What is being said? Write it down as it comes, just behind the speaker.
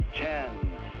10,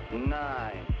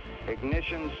 9,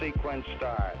 ignition sequence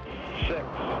start. 6.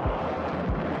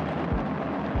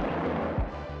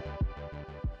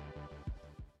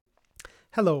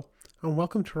 Hello, and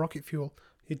welcome to Rocket Fuel,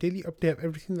 your daily update of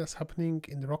everything that's happening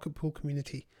in the Rocket Pool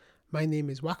community. My name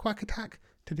is Whack Whack Attack.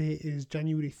 Today is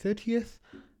January 30th,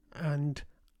 and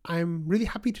I'm really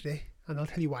happy today, and I'll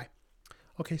tell you why.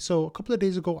 Okay, so a couple of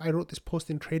days ago, I wrote this post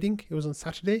in Trading. It was on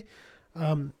Saturday,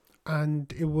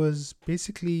 and it was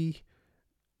basically,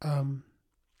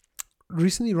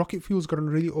 recently Rocket Fuel's gotten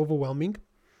really overwhelming,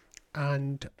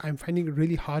 and I'm finding it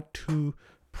really hard to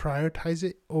prioritize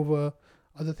it over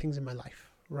other things in my life,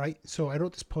 right? So I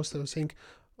wrote this post that was saying,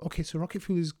 okay, so Rocket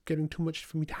Fuel is getting too much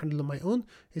for me to handle on my own.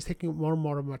 It's taking up more and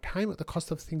more of my time at the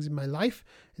cost of things in my life.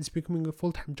 It's becoming a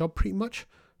full-time job pretty much.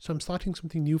 So I'm starting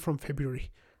something new from February.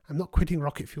 I'm not quitting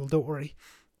Rocket Fuel, don't worry.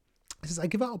 It says I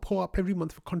give out a po-up every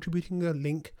month for contributing a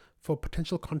link for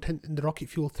potential content in the Rocket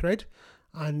Fuel thread.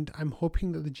 And I'm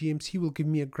hoping that the GMC will give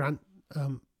me a grant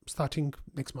starting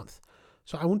next month.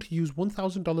 So I want to use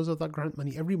 $1,000 of that grant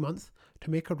money every month to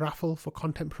make a raffle for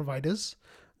content providers.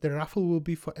 The raffle will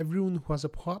be for everyone who has a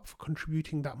po-up for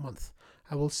contributing that month.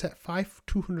 I will set 5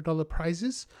 $200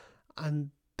 prizes,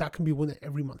 and that can be won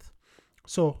every month.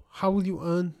 So how will you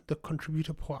earn the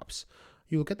contributor po-ups?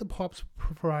 You will get the po-ups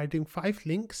providing 5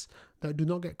 links that do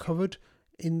not get covered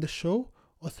in the show,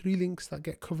 or 3 links that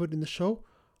get covered in the show.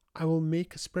 I will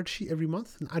make a spreadsheet every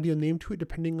month and add your name to it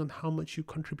depending on how much you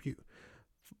contribute.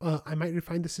 I might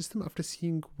refine the system after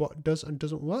seeing what does and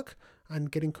doesn't work and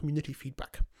getting community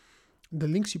feedback. The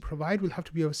links you provide will have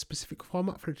to be of a specific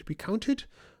format for it to be counted.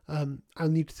 I'll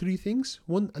need 3 things.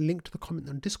 1, a link to the comment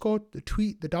on Discord, the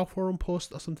tweet, the DAO forum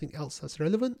post, or something else that's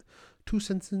relevant. 2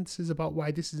 sentences about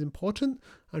why this is important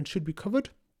and should be covered.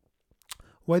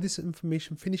 Why this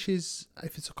information finishes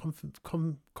if it's a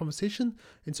conversation.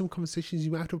 In some conversations,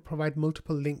 you might have to provide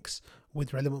multiple links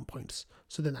with relevant points.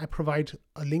 So then I provide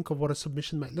a link of what a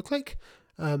submission might look like.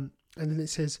 And then it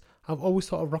says, I've always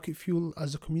thought of Rocket Fuel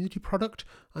as a community product,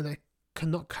 and I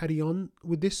cannot carry on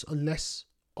with this unless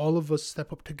all of us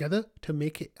step up together to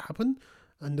make it happen,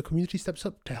 and the community steps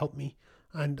up to help me.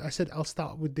 And I said I'll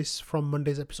start with this from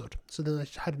Monday's episode. So then I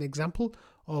had an example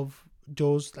of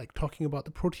Joe's talking about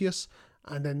the Proteus,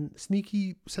 and then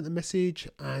Sneaky sent a message,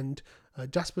 and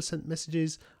Jasper sent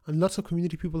messages, and lots of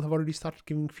community people have already started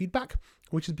giving feedback,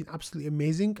 which has been absolutely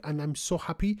amazing. And I'm so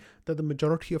happy that the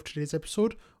majority of today's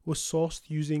episode was sourced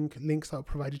using links that were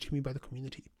provided to me by the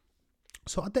community.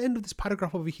 So at the end of this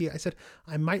paragraph over here, I said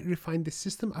I might refine this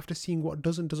system after seeing what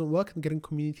does and doesn't work and getting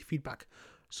community feedback.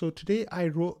 So today I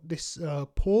wrote this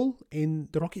poll in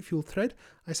the Rocket Fuel thread.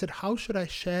 I said, how should I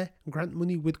share grant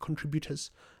money with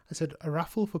contributors? I said a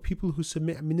raffle for people who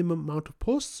submit a minimum amount of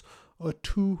posts, or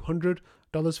 $200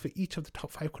 for each of the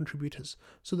top 5 contributors.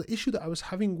 So the issue that I was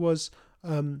having was,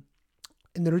 in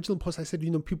the original post, I said,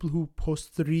 people who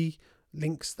post 3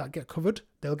 links that get covered,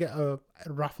 they'll get a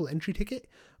raffle entry ticket.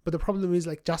 But the problem is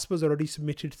Jasper's already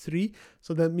submitted 3.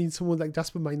 So that means someone like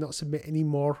Jasper might not submit any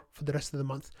more for the rest of the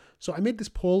month. So I made this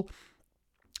poll,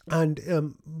 and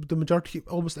the majority,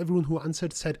 almost everyone who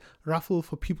answered said raffle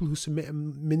for people who submit a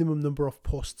minimum number of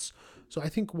posts. So I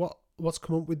think what's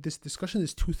come up with this discussion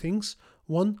is 2 things.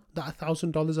 1, that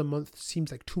 $1,000 a month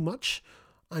seems like too much.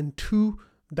 And 2,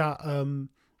 that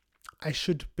I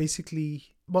should basically,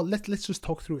 let's just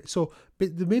talk through it. So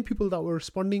the main people that were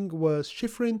responding was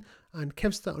Shifrin and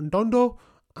Kevster and Dondo,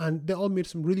 and they all made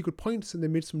some really good points, and they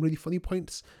made some really funny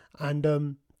points.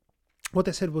 And what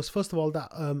they said was, first of all,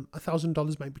 that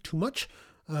 $1,000 might be too much,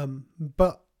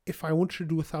 but if I wanted to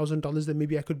do $1,000, then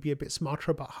maybe I could be a bit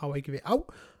smarter about how I give it out.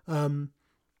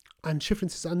 And Shifrin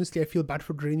says, honestly, I feel bad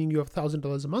for draining you of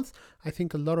 $1,000 a month. I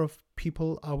think a lot of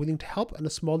people are willing to help, and a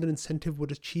smaller incentive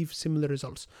would achieve similar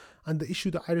results. And the issue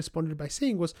that I responded by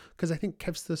saying was, because I think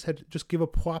Kevster said, just give a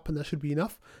po-up and that should be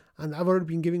enough. And I've already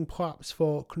been giving po-ups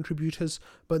for contributors,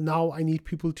 but now I need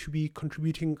people to be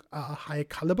contributing at a higher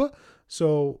caliber.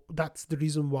 So that's the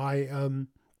reason why I'm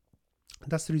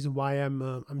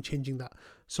changing that.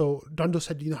 So Dondo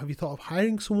said, have you thought of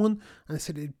hiring someone? And I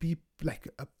said it'd be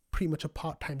pretty much a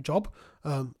part-time job,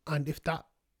 and if that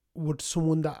would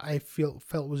someone that I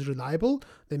felt was reliable,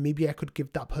 then maybe I could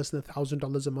give that person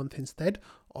 $1,000 a month instead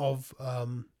of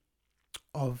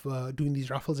doing these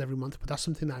raffles every month. But that's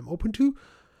something that I'm open to.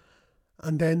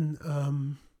 And then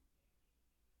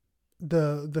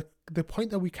the point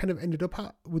that we kind of ended up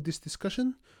at with this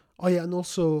discussion, and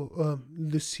also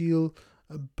Lucille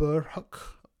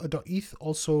Burhuck.eth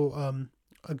also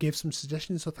gave some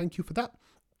suggestions, so thank you for that.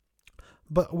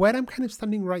 But where I'm kind of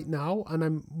standing right now, and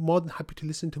I'm more than happy to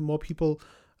listen to more people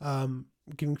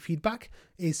giving feedback,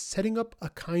 is setting up a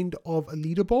kind of a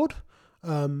leaderboard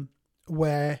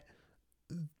where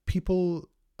people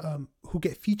who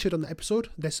get featured on the episode,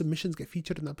 their submissions get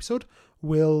featured on the episode,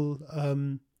 will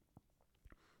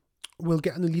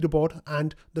get on the leaderboard,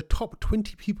 and the top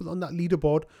 20 people on that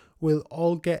leaderboard will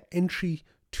all get entry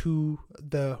to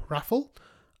the raffle,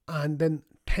 and then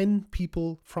 10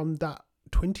 people from that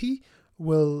 20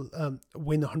 will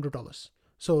win $100.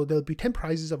 So there'll be 10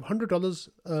 prizes of $100,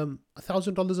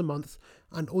 $1,000 a month,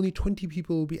 and only 20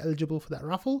 people will be eligible for that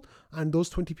raffle. And those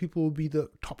 20 people will be the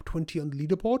top 20 on the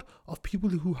leaderboard of people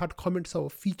who had comments that were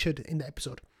featured in the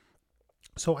episode.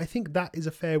 So I think that is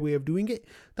a fair way of doing it.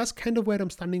 That's kind of where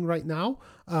I'm standing right now.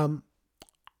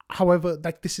 However,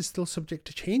 like, this is still subject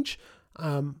to change.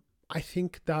 I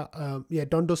think that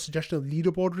Dondo's suggestion of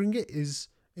leaderboarding it is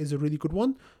a really good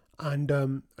one.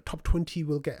 And top 20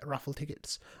 will get raffle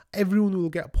tickets. Everyone will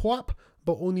get a POAP,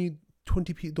 but only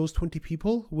those 20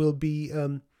 people will be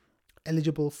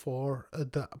eligible for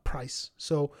the prize.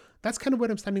 So that's kind of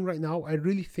where I'm standing right now. I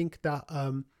really think that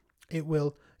it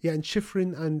will. Yeah, and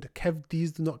Shifrin and Kev,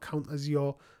 these do not count as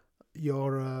your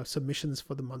submissions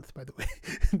for the month, by the way.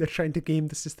 They're trying to game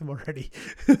the system already.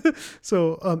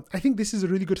 So I think this is a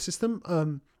really good system.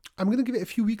 I'm going to give it a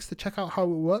few weeks to check out how it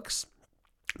works.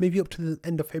 Maybe up to the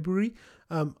end of February.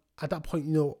 At that point,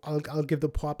 I'll give the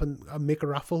POAP and make a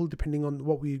raffle depending on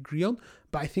what we agree on.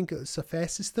 But I think it's a fair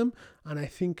system, and I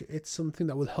think it's something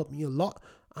that will help me a lot.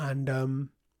 And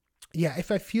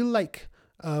if I feel like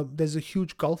there's a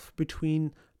huge gulf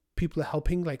between people are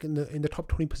helping, like in the top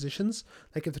 20 positions,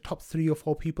 like if the top 3 or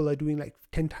 4 people are doing like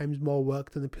 10 times more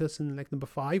work than the person like number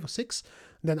 5 or 6,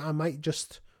 then I might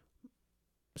just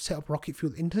set up Rocket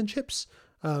Fuel internships.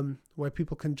 Where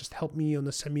people can just help me on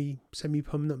a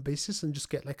semi-permanent basis and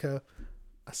just get like a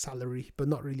salary, but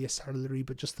not really a salary,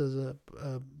 but just as a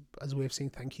way of saying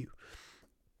thank you.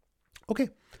 Okay,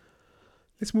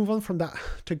 let's move on from that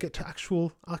to get to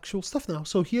actual stuff now.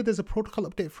 So here there's a protocol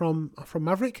update from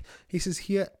Maverick. He says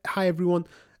here, hi everyone.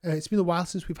 It's been a while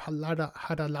since we've had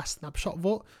our last snapshot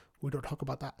vote. We don't talk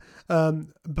about that.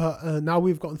 But now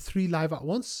we've gotten 3 live at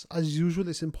once. As usual,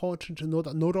 it's important to know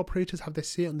that node operators have their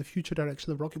say on the future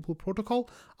direction of Rocket Pool protocol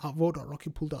at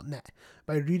vote.rocketpool.net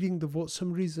by reading the vote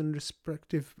summaries and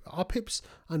respective RPIPs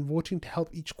and voting to help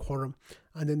each quorum.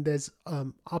 And then there's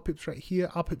RPIPs right here,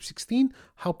 RPIP 16,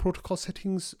 how protocol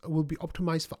settings will be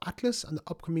optimized for Atlas and the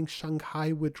upcoming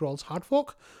Shanghai withdrawals hard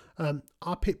fork.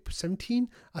 RPIP 17,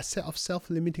 a set of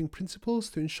self-limiting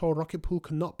principles to ensure Rocket Pool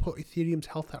cannot put Ethereum's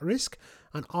health at risk.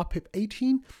 And RPIP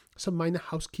 18, some minor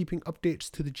housekeeping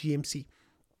updates to the GMC.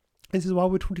 This is while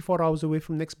we're 24 hours away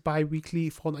from next bi-weekly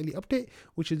fortnightly update,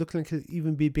 which is looking like it'll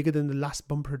even be bigger than the last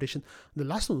bumper edition. The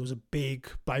last one was a big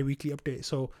bi-weekly update,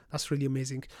 so that's really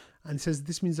amazing. And it says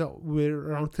this means that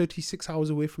we're around 36 hours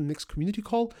away from next community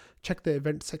call. Check the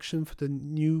event section for the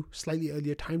new, slightly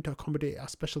earlier time to accommodate our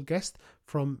special guest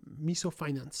from Miso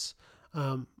Finance.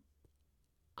 And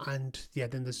yeah,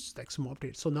 then there's like some more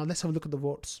updates. So now let's have a look at the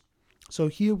votes. So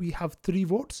here we have 3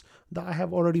 votes that I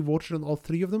have already voted on all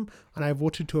 3 of them, and I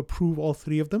voted to approve all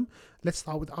 3 of them. Let's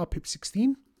start with RPIP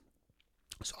 16.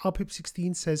 So RPIP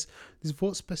 16 says this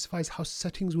vote specifies how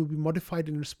settings will be modified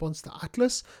in response to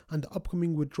Atlas and the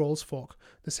upcoming withdrawals fork.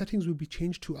 The settings will be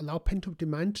changed to allow pent-up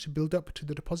demand to build up to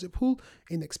the deposit pool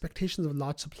in expectations of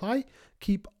large supply,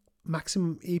 keep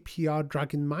maximum APR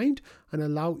drag in mind, and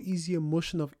allow easier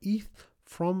motion of ETH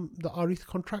from the RETH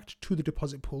contract to the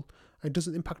deposit pool. It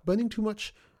doesn't impact burning too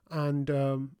much, and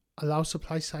allows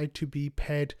supply side to be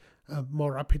paired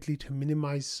more rapidly to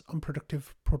minimize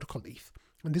unproductive protocol ETH.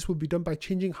 And this will be done by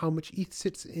changing how much ETH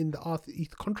sits in the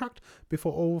RETH contract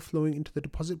before overflowing into the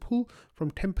deposit pool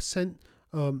from 10%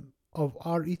 of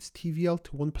RETH TVL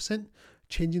to 1%,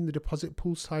 changing the deposit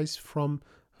pool size from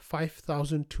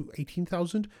 5,000 to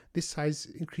 18,000. This size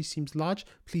increase seems large.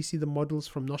 Please see the models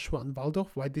from Noshua and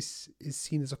Waldorf why this is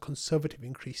seen as a conservative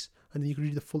increase. And then you can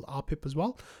read the full RPIP as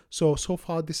well. So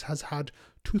far this has had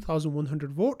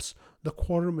 2,100 votes. The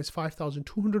quorum is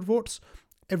 5,200 votes.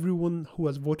 Everyone who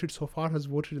has voted so far has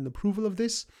voted in approval of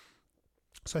this.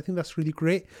 So I think that's really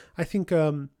great. I think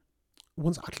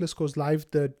once Atlas goes live,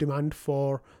 the demand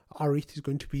for RETH is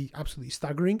going to be absolutely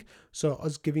staggering. So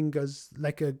giving us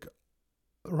like a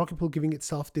Rocket Pool giving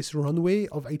itself this runway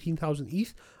of 18,000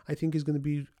 ETH, I think is going to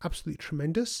be absolutely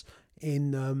tremendous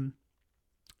in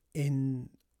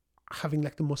having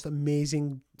like the most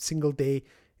amazing single day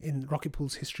in Rocket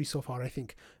Pool's history so far, I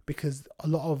think, because a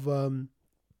lot of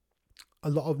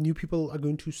new people are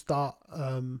going to start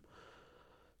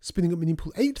spinning up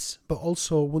Minipool 8s, but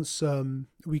also once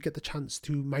we get the chance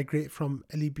to migrate from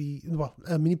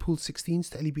Minipool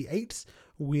 16s to LEB 8s,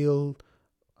 we'll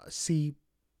see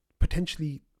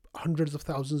potentially hundreds of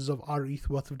thousands of ETH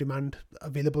worth of demand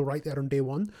available right there on day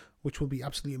one, which will be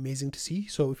absolutely amazing to see.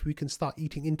 So if we can start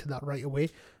eating into that right away,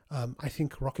 I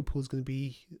think Rocket Pool is going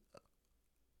to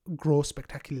grow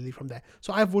spectacularly from there.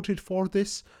 So I voted for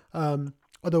this.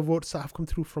 Other votes that have come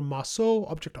through from Marceau,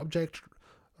 Object,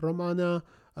 Romana,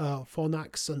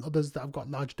 Fornax, and others that have got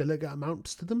large delegate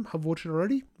amounts to them have voted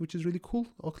already, which is really cool.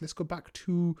 Okay, let's go back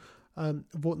to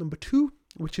vote number 2,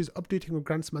 which is updating of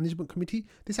grants management committee.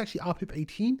 This is actually RPIP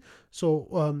 18.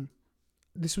 So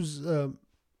this was a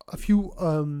few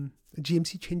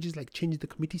GMC changes, like changing the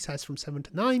committee size from 7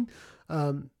 to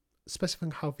 9,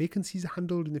 specifying how vacancies are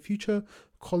handled in the future,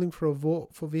 calling for a vote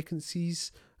for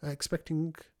vacancies,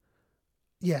 expecting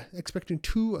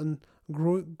 2 and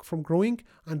growing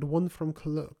and 1 from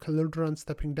Caludran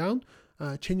stepping down,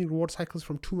 changing reward cycles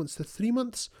from 2 months to 3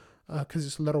 months, because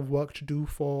it's a lot of work to do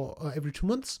for every 2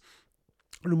 months.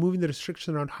 Removing the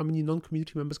restriction around how many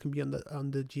non-community members can be on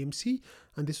the GMC,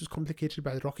 and this was complicated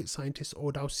by the rocket scientist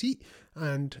Odao seat,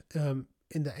 and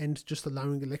in the end just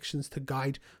allowing elections to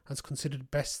guide as considered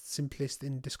best, simplest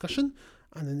in discussion.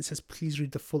 And then it says please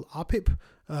read the full RPIP,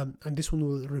 and this one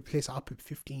will replace RPIP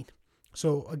 15.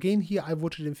 So again, here I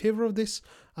voted in favor of this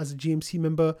as a GMC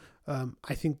member.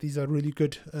 I think these are really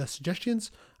good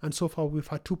suggestions, and so far we've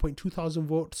had 2.2 thousand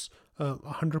votes,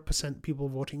 100% people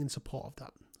voting in support of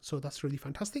that. So that's really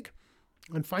fantastic.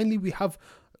 And finally, we have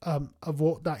a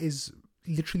vote that is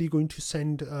literally going to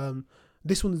send,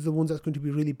 this one is the one that's going to be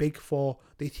really big for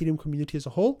the Ethereum community as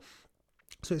a whole.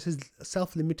 So it says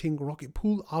self-limiting Rocket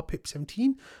Pool RPIP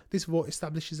 17. This vote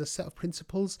establishes a set of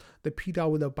principles the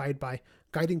PDAO will abide by.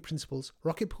 Guiding principles.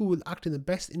 Rocket Pool will act in the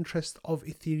best interest of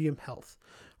Ethereum health.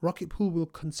 Rocket Pool will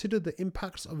consider the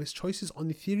impacts of its choices on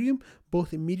Ethereum,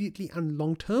 both immediately and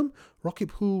long term. Rocket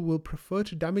Pool will prefer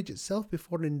to damage itself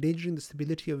before endangering the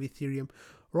stability of Ethereum.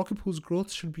 Rocket Pool's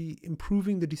growth should be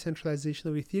improving the decentralization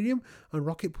of Ethereum, and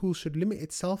Rocket Pool should limit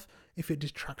itself if it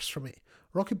detracts from it.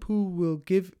 Rocket Pool will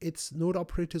give its node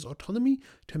operators autonomy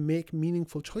to make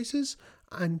meaningful choices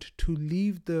and to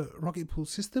leave the Rocket Pool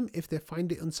system if they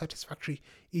find it unsatisfactory.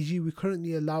 E.g., we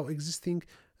currently allow exiting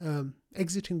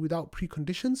without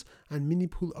preconditions, and mini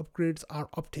pool upgrades are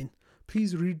opt-in.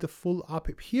 Please read the full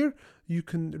RPIP here. You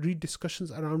can read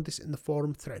discussions around this in the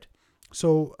forum thread.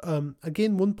 So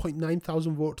again, 1.9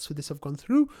 thousand votes for this have gone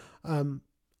through.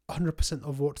 100%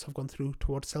 of votes have gone through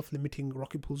towards self-limiting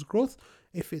Rocket Pool's growth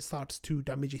if it starts to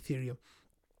damage Ethereum.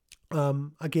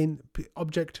 Again,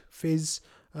 Object, Fizz,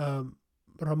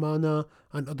 Ramana,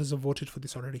 and others have voted for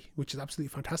this already, which is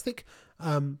absolutely fantastic.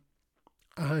 And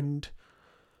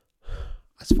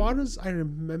as far as I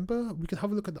remember, we can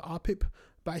have a look at the RPIP,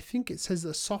 but I think it says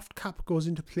a soft cap goes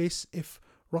into place if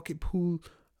Rocket Pool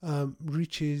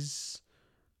reaches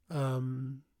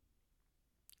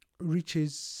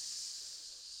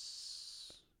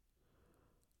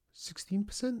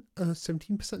 16%,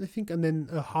 17%, I think, and then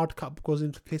a hard cap goes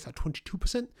into place at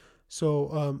 22%.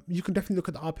 So you can definitely look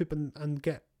at the RPIP and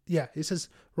get, it says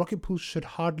Rocket Pool should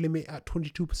hard limit at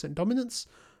 22% dominance,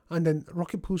 and then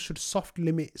Rocket Pool should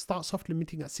start soft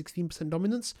limiting at 16%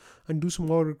 dominance and do some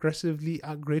more aggressively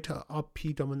at greater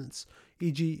RP dominance,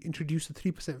 e.g. introduce a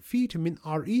 3% fee to mint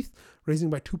RETH, raising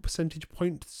by 2 percentage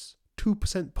points,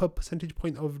 2% per percentage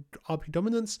point of RP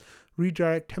dominance,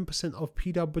 redirect 10% of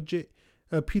PDAO budget,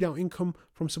 PDAO income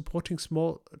from supporting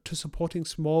small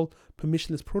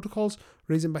permissionless protocols,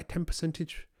 raising by 10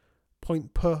 percentage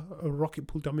point per Rocket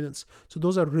Pool dominance. So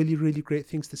those are really, really great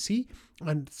things to see,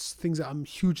 and things that I'm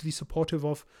hugely supportive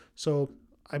of. So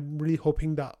I'm really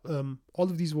hoping that all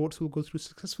of these votes will go through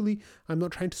successfully. I'm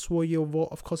not trying to sway your vote.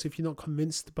 Of course, if you're not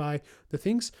convinced by the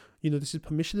things, this is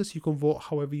permissionless. You can vote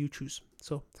however you choose.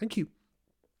 So thank you.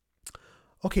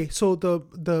 Okay, so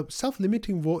the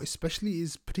self-limiting vote especially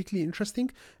is particularly interesting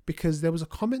because there was a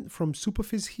comment from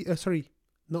Superfizz,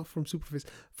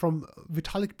 from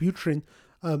Vitalik Buterin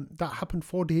that happened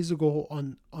 4 days ago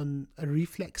on a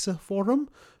Reflexer forum.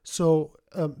 So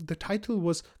the title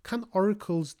was, "Can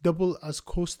oracles double as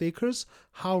co-stakers?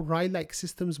 How Rye-like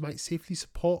systems might safely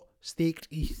support staked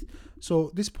ETH." So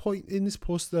in this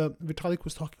post, Vitalik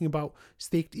was talking about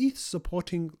staked ETH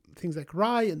supporting things like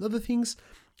Rye and other things.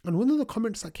 And one of the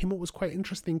comments that came up was quite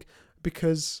interesting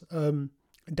because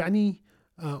Danny,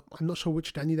 I'm not sure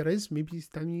which Danny that is, maybe it's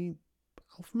Danny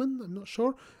Elfman, I'm not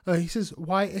sure. He says,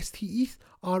 why STETH?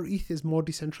 Our ETH is more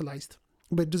decentralized.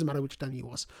 But it doesn't matter which Danny it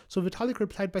was. So Vitalik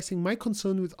replied by saying, my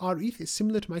concern with our ETH is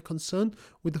similar to my concern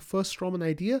with the first Strawman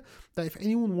idea, that if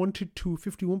anyone wanted to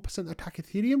 51% attack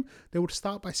Ethereum, they would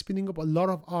start by spinning up a lot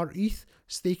of our ETH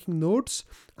staking nodes,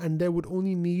 and they would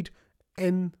only need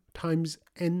N times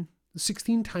N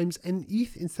 16 times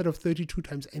nETH instead of 32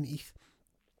 times nETH.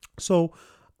 So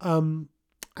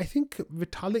I think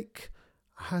Vitalik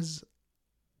has,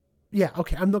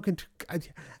 I'm not going to,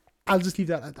 I'll just leave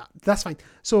that at that. That's fine.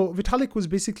 So Vitalik was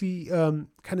basically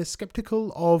kind of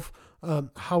skeptical of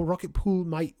how Rocket Pool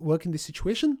might work in this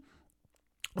situation.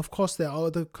 Of course, there are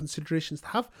other considerations to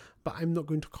have, but I'm not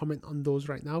going to comment on those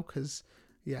right now because,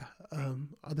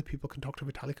 other people can talk to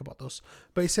Vitalik about those.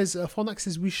 But it says, Fornax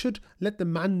says, we should let the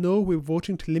man know we're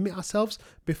voting to limit ourselves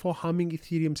before harming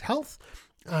Ethereum's health.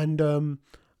 And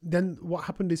then what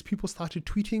happened is people started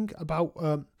tweeting about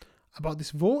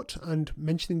this vote and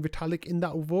mentioning Vitalik in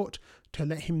that vote to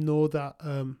let him know that,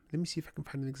 let me see if I can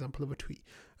find an example of a tweet,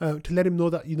 to let him know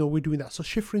that, we're doing that. So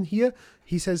Shifrin here,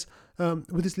 he says,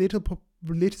 with his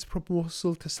latest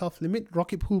proposal to self-limit,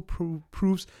 Rocket Pool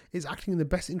proves it's acting in the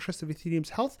best interest of Ethereum's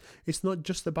health. It's not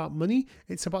just about money,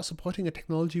 it's about supporting a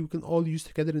technology we can all use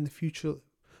together in the future.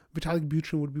 Vitalik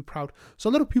Buterin would be proud. So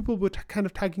a lot of people were kind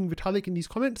of tagging Vitalik in these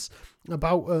comments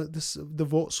about the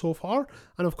vote so far.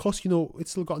 And of course,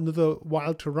 it's still got another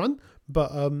while to run,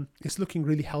 but it's looking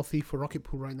really healthy for Rocket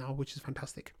Pool right now, which is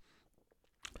fantastic.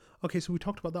 Okay, so we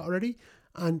talked about that already.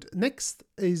 And next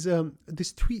is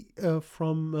this tweet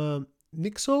from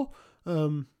Nixo,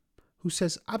 who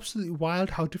says, absolutely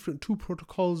wild how different two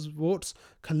protocols votes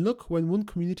can look when one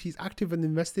community is active and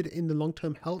invested in the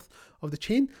long-term health of the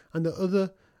chain and the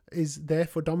other is there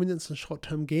for dominance and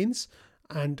short-term gains.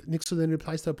 And Nixo then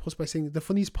replies to a post by saying, the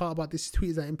funniest part about this tweet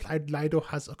is that implied Lido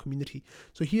has a community.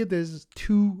 So here there's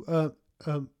two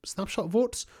snapshot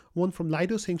votes, one from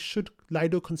Lido saying, should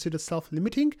Lido consider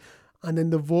self-limiting? And then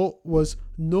the vote was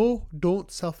no, don't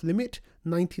self-limit,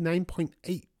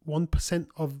 99.81%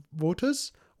 of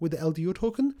voters with the LDO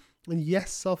token, and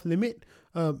yes, self-limit,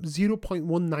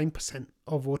 0.19%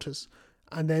 of voters.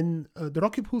 And then the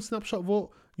Rocket Pool snapshot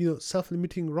vote,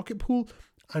 self-limiting Rocket Pool,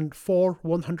 and for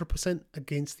 100%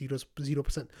 against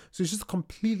 0%. So it's just a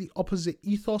completely opposite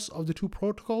ethos of the two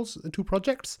protocols, the two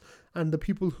projects, and the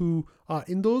people who are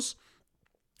in those.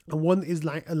 And one is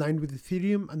aligned with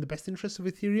Ethereum and the best interests of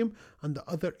Ethereum, and the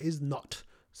other is not.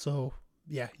 So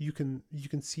yeah, you can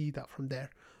see that from there.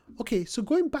 Okay, so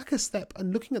going back a step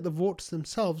and looking at the votes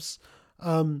themselves,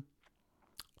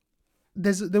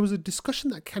 there was a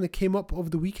discussion that kind of came up over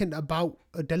the weekend about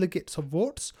delegates of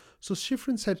votes. So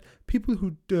Shifrin said people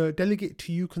who delegate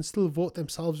to you can still vote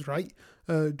themselves, right?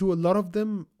 Do a lot of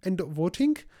them end up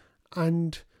voting?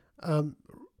 And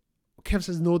Kev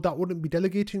says no, that wouldn't be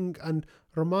delegating, and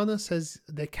Romana says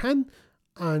they can,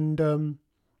 and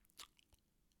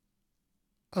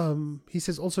he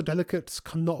says also delegates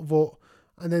cannot vote.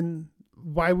 And then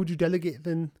why would you delegate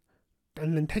then?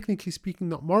 And then technically speaking,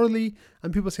 not morally,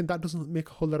 and people saying that doesn't make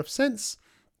a whole lot of sense.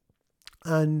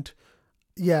 And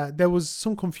yeah, there was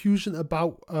some confusion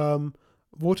about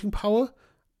voting power.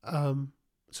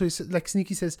 So it's like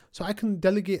Sneaky says, so I can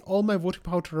delegate all my voting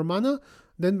power to Romana,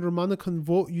 then Romana can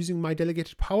vote using my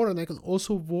delegated power, and I can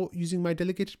also vote using my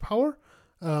delegated power.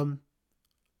 And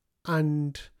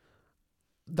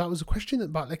that was a question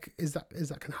about is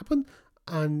that can happen?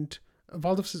 And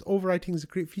Valdov says overwriting is a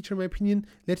great feature in my opinion,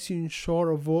 lets you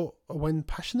ensure a vote when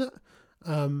passionate.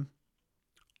 And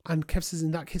Kev says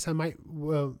in that case I might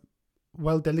well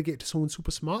delegate to someone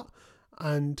super smart.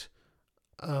 And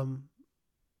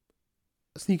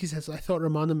Sneaky says I thought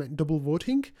Romana meant double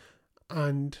voting.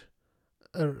 And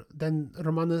then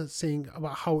Romana saying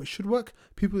about how it should work.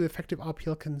 People with effective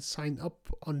RPL can sign up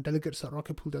on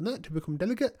delegates.rocketpool.net to become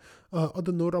delegate.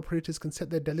 Other node operators can set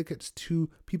their delegates to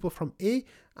people from A,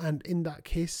 and in that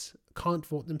case can't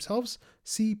vote themselves.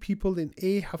 C, people in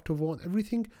A have to vote on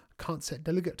everything, can't set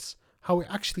delegates. How it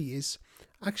actually is,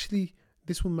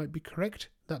 this one might be correct,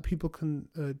 that people can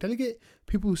delegate.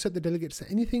 People who set the delegates to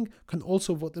anything can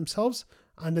also vote themselves,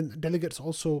 and then delegates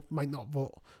also might not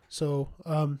vote. So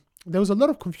there was a lot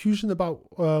of confusion about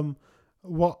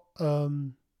what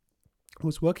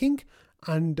was working,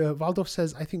 and Valdov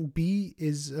says I think B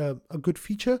is a good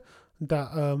feature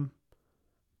that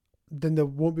then they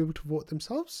won't be able to vote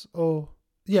themselves. Or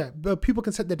yeah, but people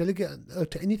can set their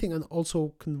delegate to anything and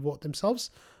also can vote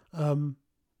themselves.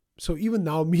 So even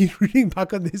now, me reading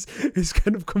back on this is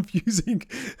kind of confusing,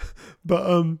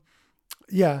 but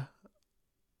yeah.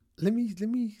 Let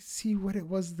me see what it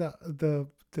was that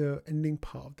the ending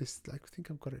part of this. I think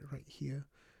I've got it right here.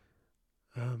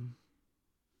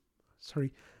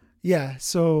 Sorry. Yeah,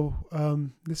 so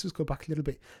let's just go back a little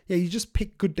bit. Yeah, you just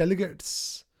pick good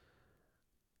delegates.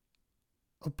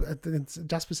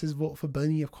 Jasper says vote for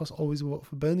Bernie. Of course, always vote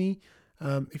for Bernie.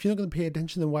 If you're not going to pay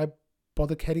attention, then why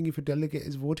bother caring if your delegate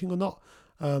is voting or not?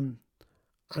 And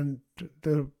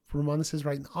the Romana says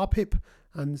write an RPIP.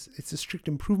 and it's a strict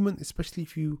improvement, especially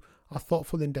if you are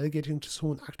thoughtful in delegating to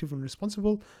someone active and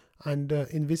responsible. And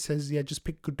Invis says, yeah, just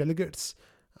pick good delegates.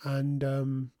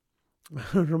 And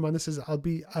Romana says, I'll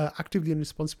be actively and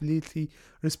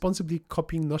responsibly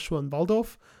copying Nashua and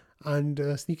Waldorf.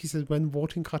 And Sneaky says, when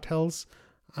voting cartels,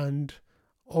 and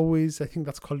always, I think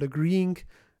that's called agreeing.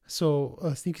 So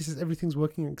Sneaky says, everything's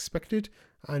working expected.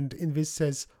 And Invis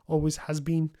says, always has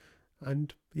been.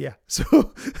 And yeah,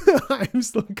 so I'm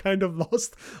still kind of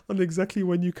lost on exactly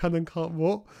when you can and can't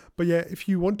vote. But yeah, if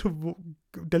you want to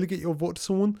delegate your vote to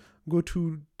someone, go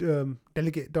to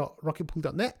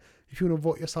delegate.rocketpool.net. If you want to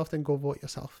vote yourself, then go vote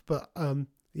yourself. But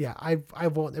yeah, I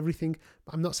vote on everything.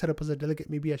 I'm not set up as a delegate.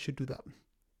 Maybe I should do that.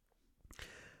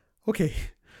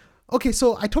 Okay,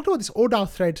 so I talked about this ODAO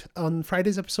thread on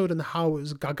Friday's episode and how it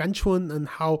was gargantuan and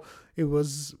how it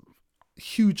was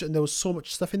huge and there was so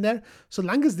much stuff in there. So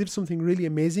Langas did something really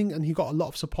amazing and he got a lot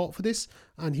of support for this,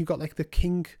 and he got like the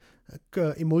king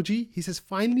emoji. He says,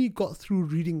 finally got through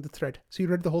reading the thread. So he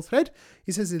read the whole thread.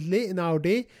 He says, it's late in our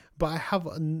day, but I have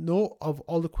a note of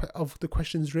all the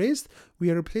questions raised. We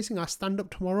are replacing our stand-up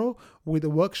tomorrow with a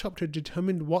workshop to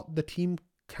determine what the team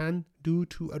can do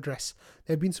to address.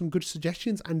 There have been some good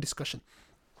suggestions and discussion.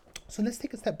 So let's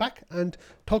take a step back and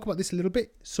talk about this a little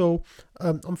bit. So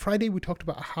on Friday, we talked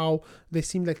about how there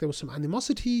seemed like there was some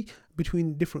animosity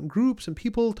between different groups and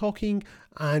people talking.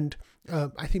 And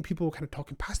I think people were kind of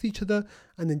talking past each other.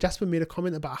 And then Jasper made a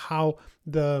comment about how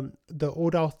the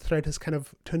ODAO thread has kind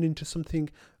of turned into something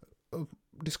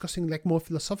discussing like more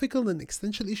philosophical and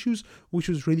existential issues, which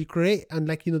was really great. And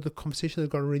like, you know, the conversation has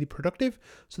got really productive.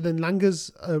 So then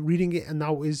Langa's reading it and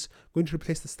now is going to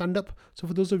replace the stand-up. So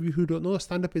for those of you who don't know, a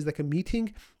stand-up is like a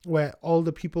meeting where all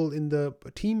the people in the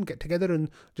team get together and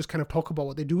just kind of talk about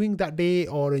what they're doing that day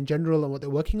or in general and what they're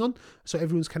working on. So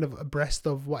everyone's kind of abreast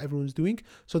of what everyone's doing.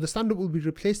 So the stand-up will be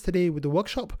replaced today with the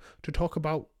workshop to talk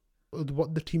about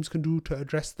what the teams can do to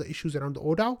address the issues around the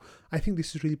ODAO. I think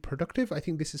this is really productive. I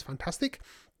think this is fantastic.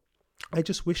 I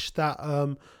just wish that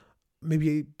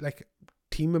maybe like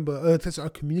team member, there's a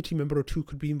community member or two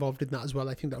could be involved in that as well.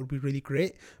 I think that would be really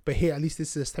great. But hey, at least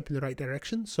this is a step in the right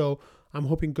direction. So I'm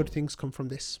hoping good things come from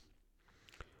this.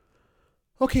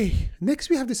 Okay, next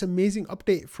we have this amazing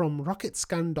update from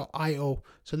rocketscan.io.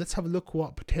 So let's have a look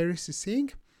what Pateris is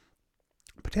saying.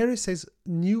 Pateris says,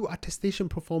 new attestation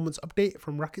performance update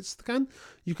from RocketScan.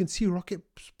 You can see Rocket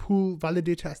Pool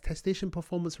validator attestation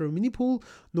performance for a mini pool,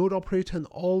 node operator, and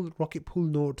all Rocket Pool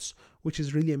nodes, which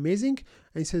is really amazing.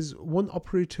 And it says one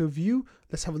operator view.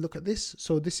 Let's have a look at this.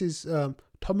 So this is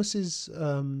Thomas's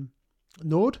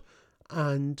node.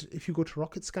 And if you go to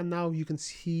RocketScan now, you can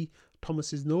see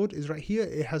Thomas's node is right here.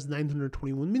 It has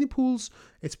 921 mini pools.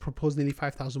 It's proposed nearly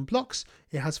 5,000 blocks.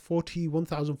 It has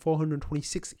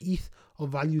 41,426 ETH of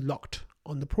value locked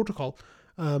on the protocol.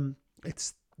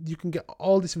 You can get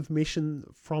all this information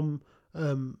from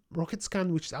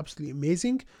RocketScan, which is absolutely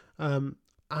amazing.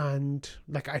 And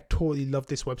like, I totally love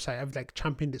this website. I've like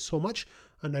championed it so much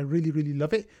and I really, really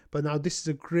love it. But now this is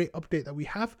a great update that we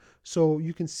have. So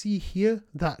you can see here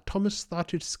that Thomas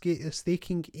started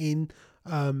staking in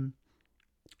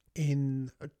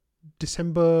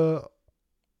December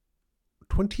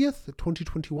 20th,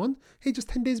 2021. Hey, just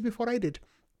 10 days before I did.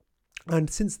 And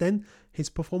since then, his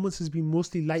performance has been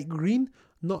mostly light green,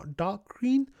 not dark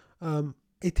green.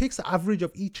 It takes the average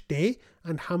of each day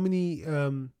and how many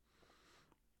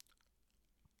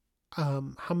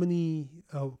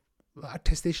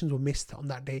attestations were missed on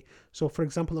that day. So for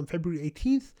example, on February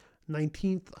 18th,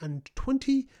 19th and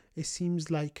 20th, it seems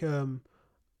like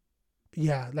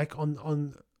like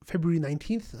on February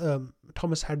 19th,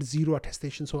 Thomas had 0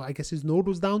 attestation, so I guess his node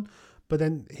was down, but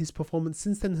then his performance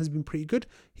since then has been pretty good.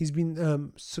 He's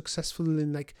been successful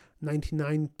in like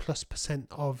 99+%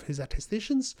 of his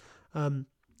attestations, and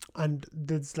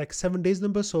there's like 7 days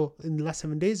number, so in the last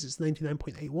 7 days it's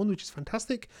 99.81, which is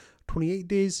fantastic. 28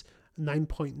 days,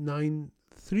 9.931,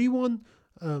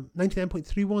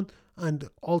 99.31, and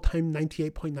all-time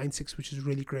 98.96, which is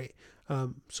really great.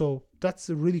 So that's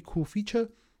a really cool feature.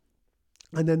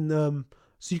 And then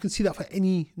so you can see that for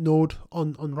any node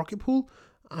on Rocket Pool,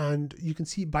 and you can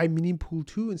see by mini pool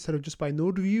too instead of just by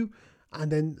node view.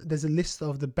 And then there's a list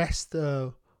of the best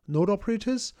node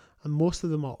operators, and most of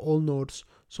them are all nodes.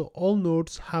 So all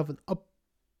nodes have an up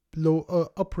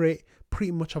rate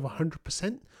pretty much of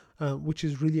 100%, which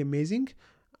is really amazing.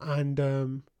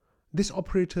 And this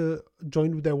operator,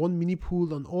 joined with their one mini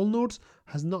pool on all nodes,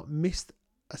 has not missed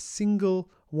a single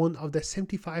one of their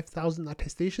 75,000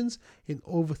 attestations in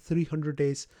over 300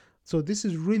 days. So this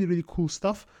is really, really cool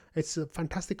stuff. It's a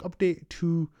fantastic update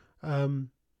to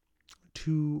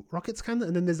to Rocketscan.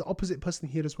 And then there's the opposite person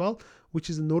here as well, which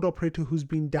is a node operator who's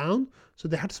been down. So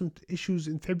they had some issues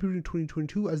in February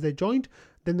 2022 as they joined.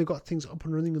 Then they got things up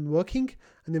and running and working.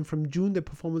 And then from June, their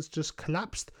performance just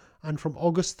collapsed. And from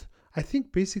August, I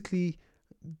think basically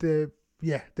they're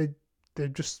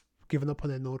just given up on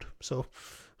their node. So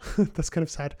that's kind of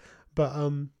sad. But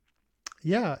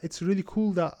yeah, it's really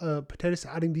cool that Pateris is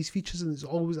adding these features, and it's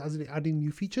always adding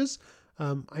new features.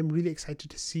 I'm really excited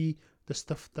to see the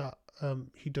stuff that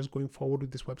he does going forward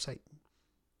with this website.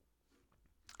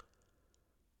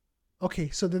 Okay,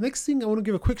 so the next thing I want to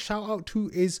give a quick shout out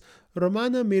to is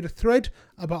Romana made a thread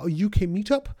about a UK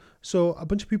meetup. So a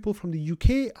bunch of people from the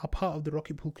UK are part of the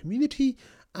Rocket Pool community,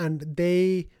 and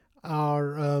they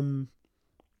are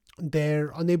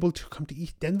they're unable to come to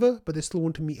ETH Denver, but they still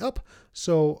want to meet up.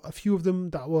 So a few of them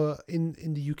that were in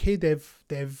the UK,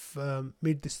 they've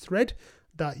made this thread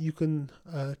that you can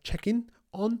check in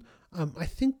on. I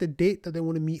think the date that they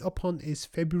want to meet up on is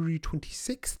February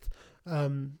 26th,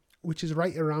 which is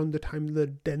right around the time the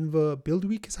Denver Build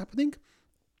Week is happening.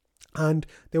 And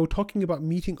they were talking about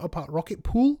meeting up at Rocket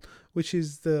Pool, which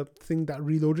is the thing that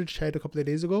Reloaded shared a couple of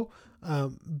days ago.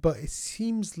 But it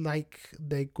seems like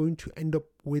they're going to end up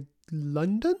with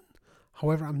London.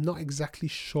 However, I'm not exactly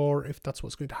sure if that's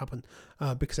what's going to happen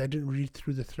because I didn't read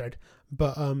through the thread.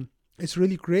 But it's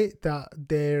really great that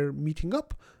they're meeting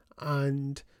up,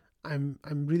 and I'm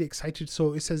really excited.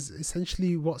 So it says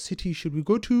essentially, what city should we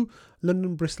go to?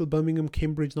 London, Bristol, Birmingham,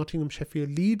 Cambridge, Nottingham,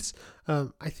 Sheffield, Leeds.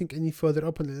 I think any further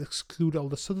up and it'll exclude all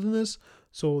the southerners.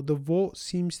 So the vote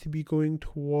seems to be going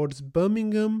towards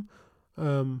Birmingham,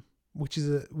 which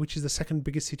is the second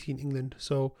biggest city in England.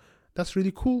 So that's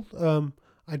really cool.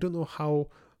 I don't know how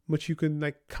much you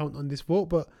can count on this vote,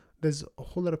 but there's a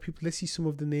whole lot of people. Let's see some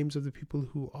of the names of the people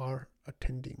who are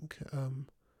attending.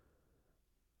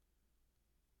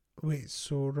 Wait,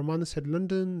 so Romana said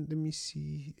London. Let me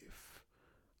see if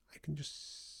I can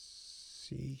just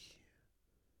see.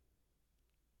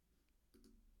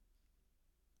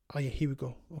 Oh yeah, here we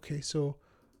go. Okay, so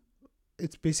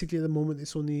it's basically at the moment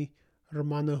it's only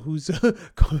Romana who's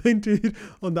commented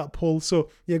on that poll. So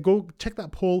yeah, go check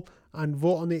that poll and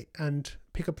vote on it and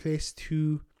pick a place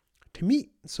to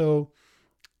meet. So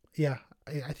yeah,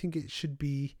 I think it should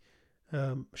be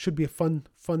a fun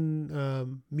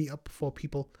meetup for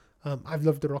people. I've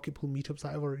loved the Rocket Pool meetups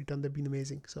that I've already done. They've been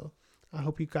amazing. So I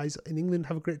hope you guys in England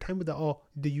have a great time with that, or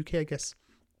the UK, I guess.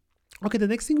 Okay, the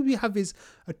next thing we have is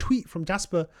a tweet from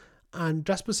Jasper, and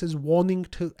Jasper says, warning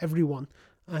to everyone.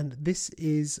 And this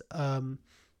is,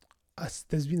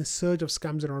 there's been a surge of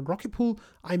scams around Rocket Pool.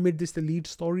 I made this the lead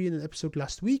story in an episode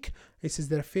last week. It says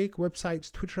there are fake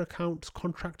websites, Twitter accounts,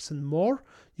 contracts, and more.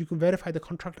 You can verify the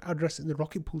contract address in the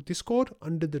Rocket Pool Discord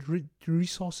under the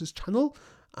resources channel,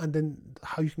 and then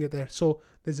how you can get there. So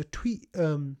there's a tweet,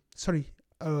 a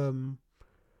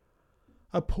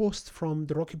post from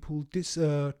the Rocket Pool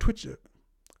Twitter,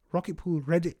 Rocket Pool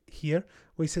Reddit here,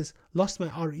 where he says, lost my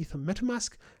RETH on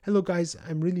MetaMask. Hello guys,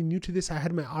 I'm really new to this. I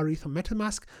had my RETH on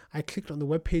MetaMask. I clicked on the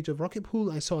webpage of Rocket Pool.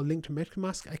 I saw a link to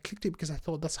MetaMask. I clicked it because I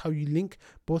thought that's how you link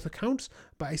both accounts.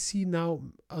 But I see now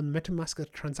on MetaMask a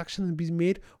transaction has been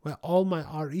made where all my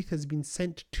RETH has been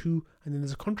sent to, and then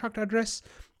there's a contract address.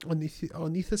 On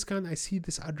Etherscan, I see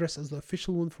this address as the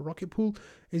official one for Rocket Pool.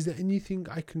 Is there anything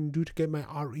I can do to get my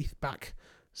RETH back?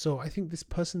 So I think this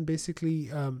person basically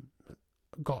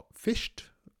got phished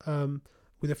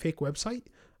with a fake website,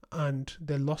 and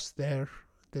they lost their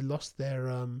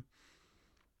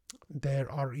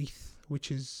RETH,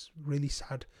 which is really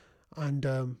sad.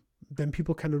 And then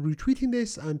people kind of retweeting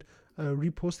this and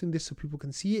reposting this so people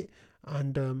can see it,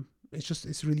 and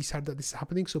it's really sad that this is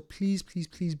happening. So please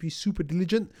be super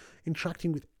diligent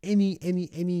interacting with any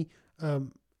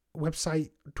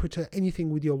website, Twitter, anything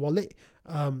with your wallet.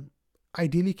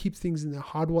 Ideally keep things in a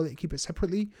hard wallet, keep it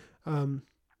separately.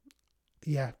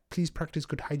 Yeah, please practice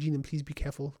good hygiene and please be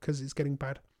careful because it's getting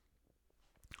bad.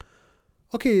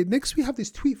 Okay, next we have this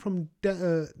tweet from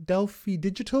Delphi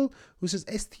Digital, who says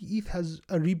STETH has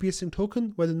a rebasing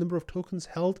token where the number of tokens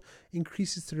held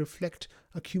increases to reflect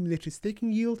accumulated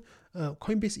staking yield.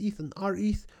 Coinbase ETH and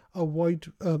RETH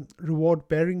avoid reward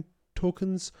bearing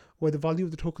tokens where the value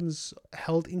of the tokens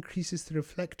held increases to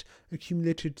reflect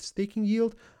accumulated staking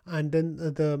yield. And then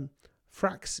the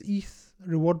Frax ETH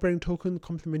reward bearing token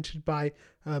complemented by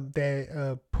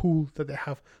their pool that they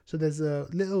have. So there's a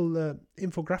little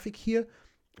infographic here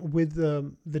with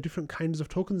the different kinds of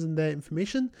tokens and their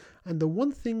information. And the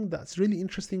one thing that's really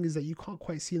interesting is that you can't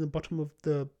quite see in the bottom of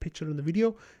the picture in the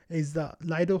video is that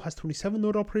Lido has 27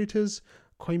 node operators,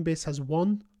 Coinbase has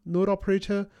 1 node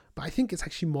operator, but I think it's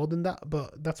actually more than that,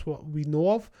 but that's what we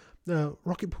know of.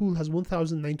 Rocket Pool has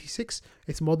 1,096.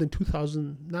 It's more than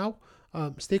 2,000 now.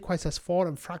 Stakewise has 4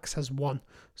 and Frax has 1.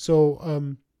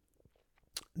 So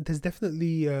there's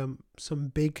definitely some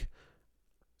big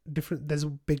different. There's a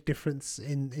big difference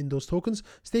in those tokens.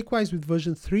 Stakewise with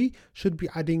version 3 should be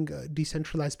adding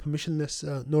decentralized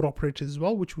permissionless node operators as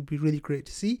well, which would be really great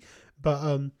to see.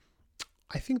 But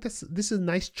I think this is a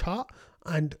nice chart,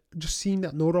 and just seeing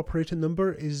that node operator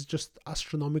number is just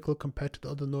astronomical compared to the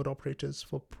other node operators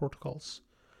for protocols.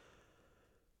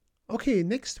 Okay,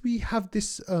 next we have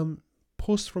this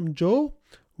post from Joe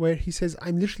where he says,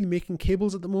 I'm literally making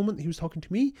cables at the moment. He was talking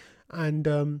to me,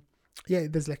 and yeah,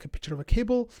 there's like a picture of a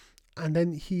cable, and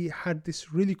then he had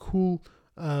this really cool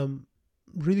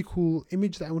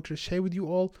image that I wanted to share with you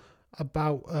all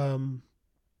about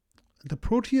the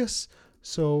Proteus.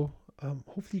 So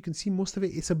hopefully you can see most of it.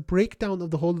 It's a breakdown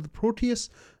of the whole of the Proteus.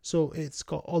 So it's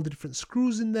got all the different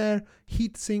screws in there,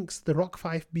 heat sinks, the ROC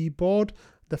 5B board,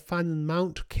 the fan and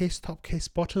mount, case top, case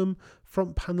bottom,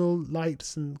 front panel,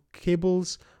 lights and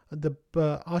cables, the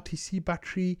RTC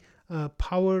battery,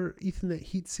 power, Ethernet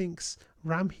heat sinks,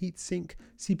 RAM heat sink,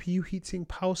 CPU heat sink,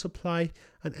 power supply,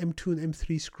 and M2 and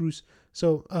M3 screws.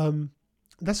 So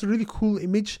that's a really cool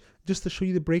image just to show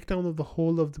you the breakdown of the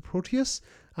whole of the Proteus.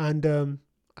 And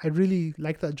I really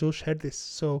like that Joe shared this.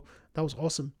 So that was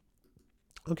awesome.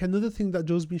 Okay, another thing that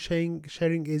Joe's been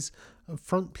sharing is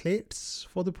front plates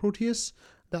for the Proteus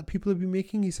that people have been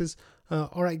making. He says,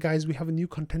 all right, guys, we have a new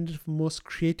contender for most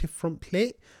creative front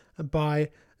plate by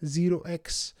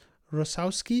 0x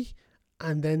Rosowski.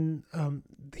 And then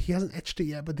he hasn't etched it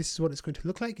yet, but this is what it's going to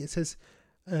look like. It says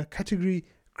category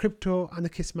Crypto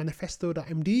Anarchist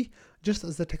Manifesto.md. Just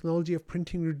as the technology of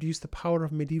printing reduced the power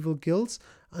of medieval guilds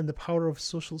and the power of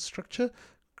social structure,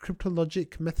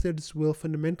 cryptologic methods will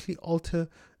fundamentally alter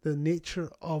the nature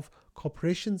of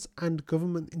corporations and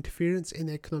government interference in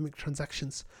economic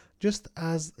transactions. Just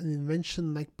as an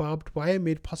invention like barbed wire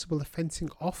made possible the fencing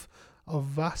off of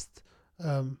vast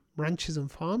ranches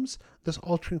and farms, thus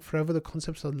altering forever the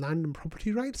concepts of land and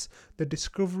property rights, the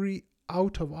discovery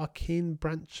out of arcane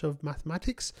branch of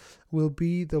mathematics will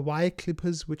be the wire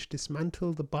clippers which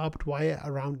dismantle the barbed wire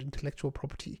around intellectual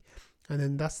property. And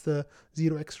then that's the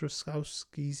 0x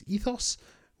Rosowski's ethos,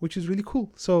 which is really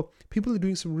cool. So people are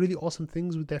doing some really awesome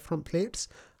things with their front plates.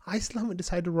 I still haven't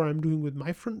decided what I'm doing with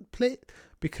my front plate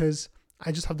because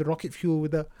I just have the rocket fuel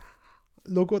with the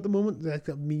logo at the moment, like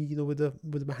me,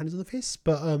 with my hands on the face.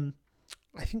 But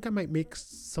I think I might make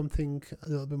something a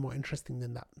little bit more interesting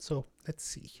than that. So let's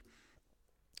see.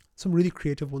 Some really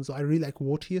creative ones. I really like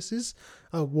Wartius's.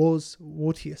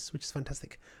 Wartius, which is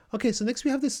fantastic. Okay, so next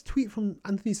we have this tweet from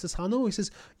Anthony Sassano. He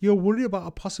says, you're worried about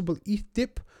a possible ETH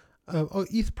dip or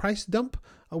ETH price dump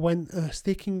when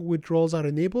staking withdrawals are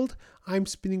enabled. I'm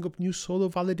spinning up new solo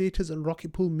validators and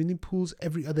Rocket Pool mini pools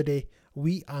every other day.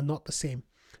 We are not the same.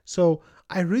 So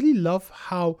I really love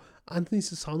how Anthony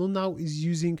Sassano now is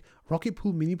using Rocket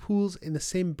Pool mini pools in the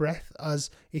same breath as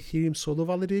Ethereum solo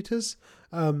validators.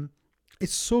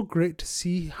 It's so great to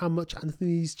see how much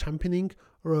Anthony's championing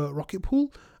Rocket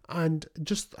Pool and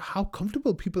just how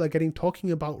comfortable people are getting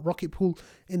talking about Rocket Pool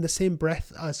in the same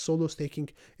breath as solo staking.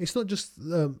 It's not just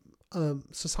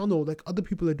Sassano, like other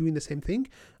people are doing the same thing.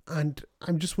 And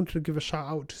I'm just wanted to give a shout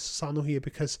out to Sassano here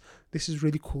because this is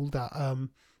really cool that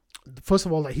first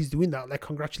of all that he's doing that. Like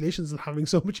congratulations on having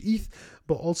so much ETH,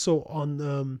 but also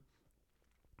on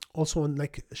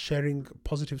like sharing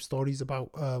positive stories about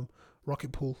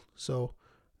Rocket Pool. So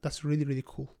that's really, really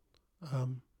cool.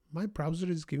 My browser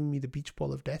is giving me the beach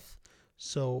ball of death,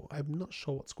 so I'm not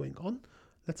sure what's going on.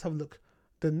 Let's have a look.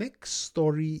 The next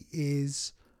story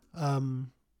is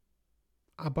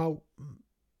about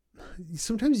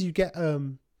sometimes you get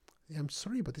I'm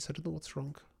sorry about this, I don't know what's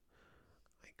wrong.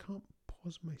 I can't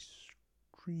pause my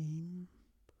stream.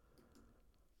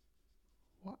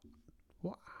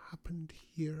 What happened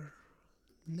here?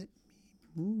 Let me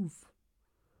move.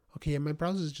 Okay, yeah, my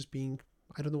browser is just being,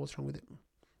 I don't know what's wrong with it.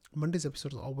 Monday's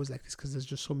episode is always like this because there's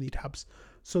just so many tabs.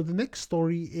 So the next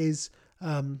story is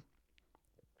a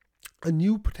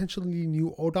potentially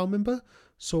new ODAO member.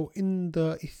 So in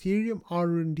the Ethereum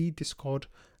R&D Discord,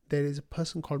 there is a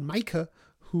person called Micah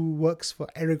who works for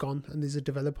Aragon and is a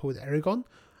developer with Aragon.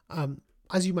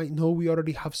 As you might know, we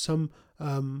already have some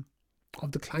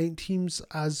of the client teams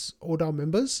as ODAO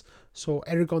members. So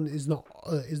Aragon is not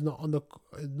on the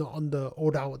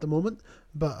ODAO at the moment,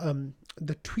 but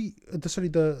the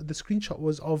screenshot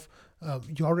was of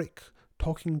Yorick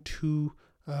talking to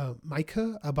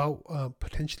Micah about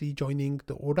potentially joining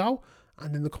the ODAO,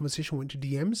 and then the conversation went to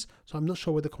DMs. So I'm not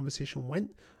sure where the conversation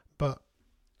went, but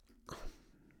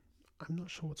I'm not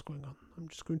sure what's going on. I'm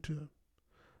just going to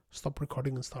stop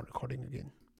recording and start recording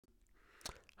again.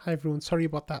 Hi everyone, sorry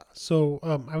about that. So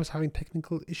I was having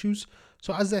technical issues.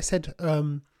 So as I said,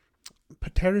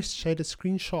 Pateris shared a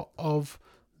screenshot of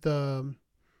the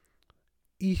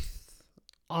ETH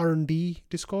R&D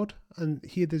Discord, and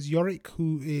here there's Yorick,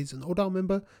 who is an ODAO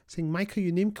member, saying, Micah,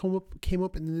 your name came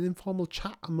up in an informal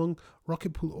chat among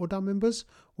Rocket Pool ODAO members.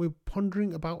 We're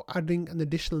pondering about adding an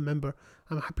additional member.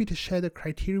 I'm happy to share the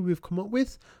criteria we've come up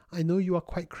with. I know you are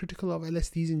quite critical of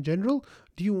LSDs in general.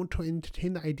 Do you want to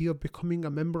entertain the idea of becoming a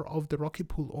member of the Rocket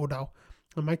Pool ODAO?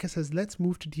 And Micah says, let's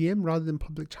move to DM rather than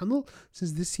public channel,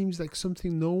 since this seems like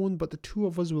something no one but the two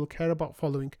of us will care about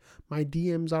following. My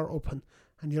DMs are open.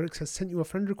 And Yorick says, sent you a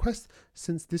friend request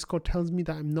since Discord tells me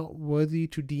that I'm not worthy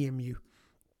to DM you.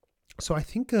 So I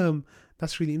think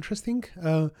that's really interesting.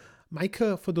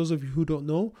 Micah, for those of you who don't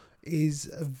know, is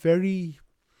a very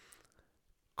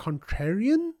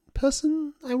contrarian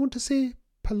person, I want to say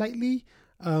politely.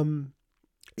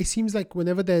 It seems like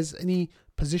whenever there's any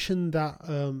position that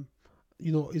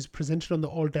is presented on the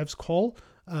All Devs call,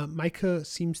 Micah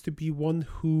seems to be one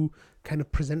who kind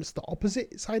of presents the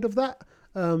opposite side of that.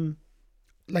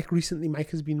 Like recently, Mike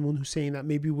has been one who's saying that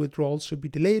maybe withdrawals should be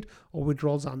delayed or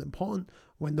withdrawals aren't important,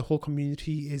 when the whole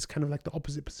community is kind of like the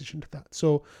opposite position to that.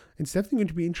 So it's definitely going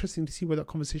to be interesting to see where that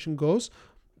conversation goes.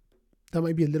 That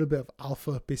might be a little bit of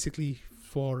alpha, basically,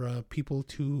 for people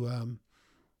to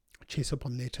chase up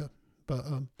on later. But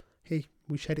hey,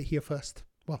 we shared it here first.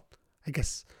 Well, I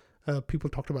guess people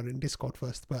talked about it in Discord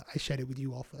first, but I shared it with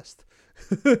you all first.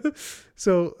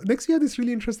 So next we have this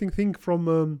really interesting thing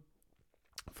from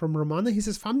Romana. He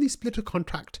says, family splitter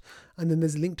contract, and then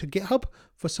there's a link to GitHub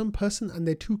for some person and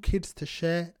their 2 kids to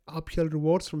share RPL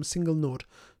rewards from a single node.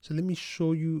 So let me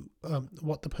show you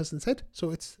what the person said.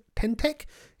 So it's Tentech.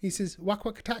 He says, Whack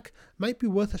Whack Attack, might be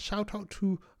worth a shout out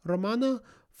to Romana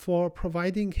for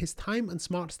providing his time and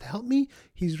smarts to help me.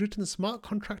 He's written a smart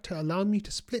contract to allow me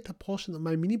to split a portion of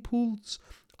my mini pools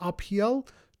RPL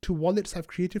to wallets I've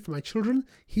created for my children.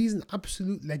 He's an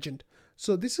absolute legend.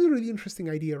 So this is a really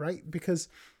interesting idea, right? Because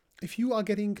if you are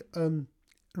getting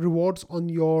rewards on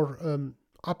your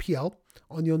RPL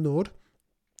on your node,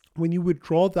 when you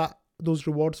withdraw those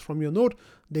rewards from your node,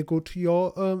 they go to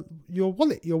your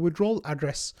wallet, your withdrawal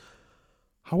address.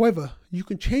 However, you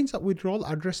can change that withdrawal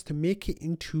address to make it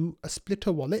into a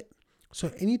splitter wallet.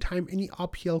 So anytime any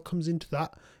RPL comes into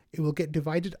that, it will get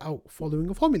divided out following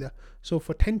a formula. So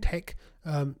for Tentech,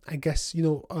 I guess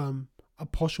a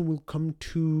portion will come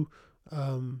to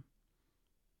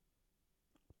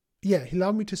he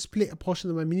allowed me to split a portion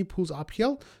of my mini pools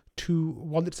RPL to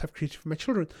wallets I've created for my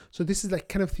children. So this is like,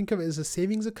 kind of think of it as a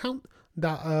savings account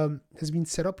that has been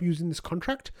set up using this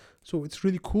contract. So it's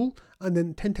really cool. And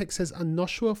then Tentech says, I'm not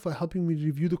sure for helping me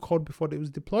review the code before it was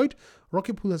deployed.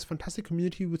 Rocket Pool has a fantastic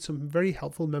community with some very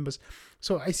helpful members.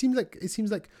 So it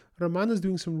seems like Romana's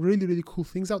doing some really, really cool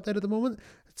things out there at the moment,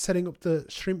 setting up the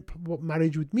shrimp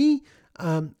marriage with me,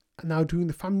 now doing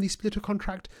the family splitter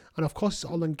contract, and of course it's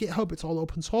all on GitHub, it's all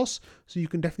open source, so you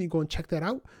can definitely go and check that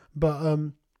out. But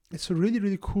it's a really,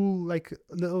 really cool like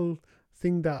little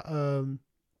thing that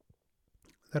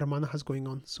that Romana has going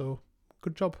on, so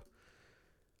good job.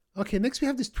 Okay, next we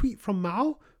have this tweet from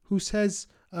Mao, who says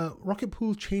Rocket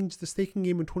Pool changed the staking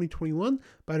game in 2021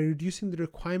 by reducing the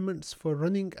requirements for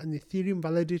running an Ethereum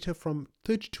validator from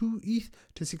 32 ETH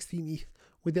to 16 ETH.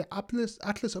 With the Atlas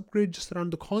upgrade just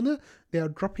around the corner, they are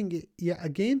dropping it yet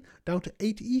again down to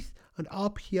 8 ETH, and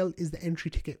RPL is the entry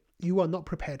ticket. You are not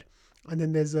prepared. And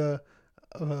then there's a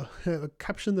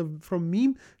caption from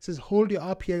Meme. It says, hold your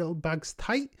RPL bags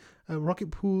tight. Rocket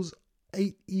Pool's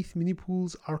 8 ETH mini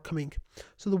pools are coming.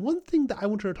 So the one thing that I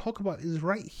wanted to talk about is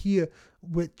right here,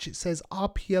 which says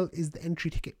RPL is the entry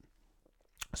ticket.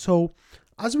 So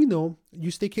as we know,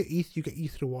 you stake your ETH, you get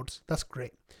ETH rewards. That's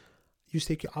great. You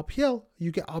stake your RPL,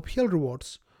 you get RPL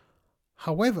rewards.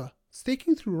 However,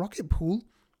 staking through Rocket Pool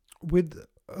with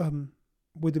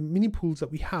the mini pools that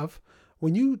we have,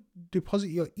 when you deposit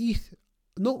your ETH,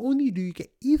 not only do you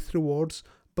get ETH rewards,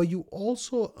 but you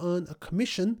also earn a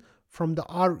commission from the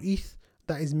RETH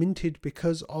that is minted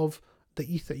because of the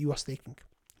ETH that you are staking.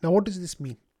 Now, what does this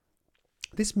mean?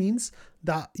 This means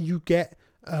that you get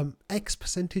X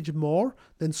percentage more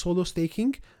than solo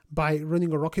staking by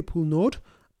running a Rocket Pool node,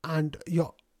 and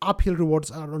your RPL rewards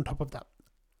are on top of that.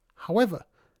 However,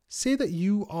 say that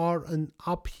you are an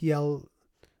RPL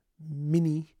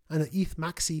mini and an ETH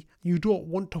maxi, you don't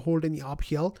want to hold any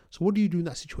RPL. So what do you do in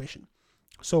that situation?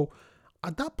 So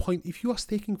at that point, if you are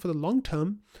staking for the long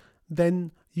term,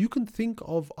 then you can think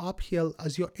of RPL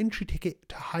as your entry ticket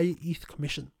to high ETH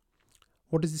commission.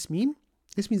 What does this mean?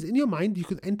 This means in your mind, you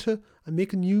could enter and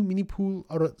make a new mini pool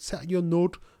or set your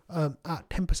node at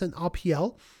 10%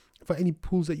 RPL for any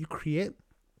pools that you create.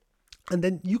 And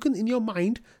then you can, in your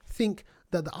mind, think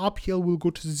that the RPL will go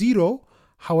to zero.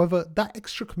 However, that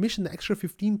extra commission, the extra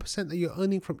 15% that you're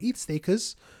earning from ETH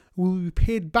stakers will be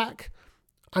paid back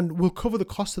and will cover the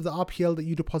cost of the RPL that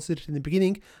you deposited in the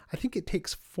beginning. I think it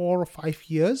takes 4 or 5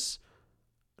 years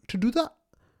to do that.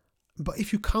 But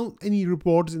if you count any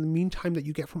rewards in the meantime that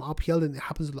you get from RPL, then it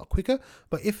happens a lot quicker.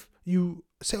 But if you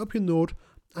set up your node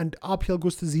and RPL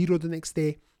goes to zero the next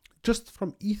day, just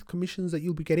from ETH commissions that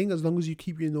you'll be getting, as long as you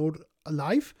keep your node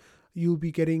alive, you'll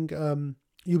be getting,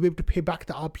 you'll be able to pay back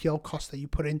the RPL cost that you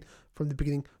put in from the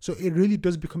beginning. So it really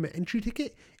does become an entry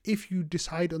ticket if you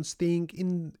decide on staying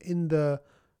in the,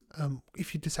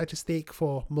 if you decide to stake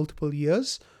for multiple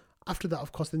years. After that,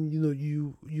 of course, then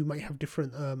you might have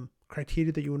different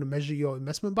criteria that you want to measure your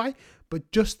investment by.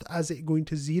 But just as it going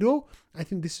to zero, I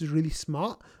think this is really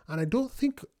smart, and I don't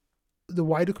think the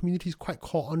wider community is quite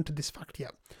caught on to this fact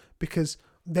yet, because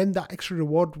then that extra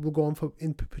reward will go on for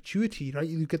in perpetuity, right?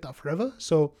 You get that forever.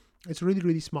 So it's really,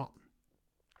 really smart.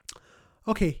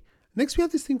 Okay, next we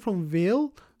have this thing from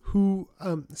Vale, who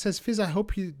says, Fizz, I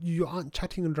hope you aren't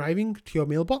chatting and driving to your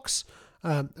mailbox.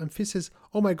 And Fizz says,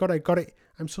 oh my god, I got it.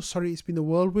 I'm so sorry, it's been a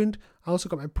whirlwind. I also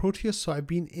got my Proteus, so I've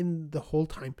been in the whole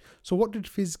time. So what did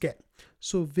Fizz get?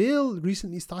 So Vale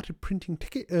recently started printing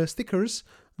stickers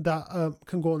that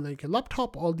can go on like a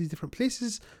laptop, all these different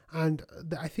places. And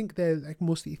I think they're like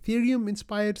mostly Ethereum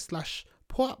inspired /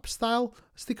 POAP style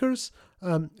stickers.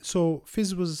 So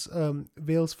Fizz was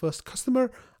Vale's first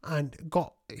customer and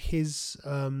got his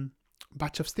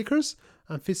batch of stickers.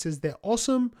 And Fizz says they're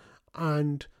awesome,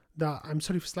 and that I'm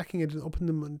sorry for slacking, I didn't open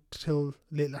them until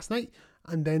late last night.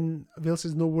 And then Vale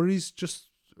says, no worries, just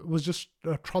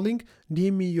trolling,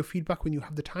 DM me your feedback when you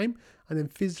have the time. And then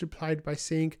Fizz replied by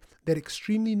saying, they're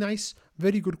extremely nice,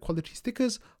 very good quality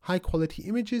stickers, high quality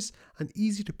images, and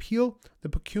easy to peel. The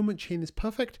procurement chain is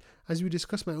perfect. As we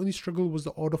discussed, my only struggle was the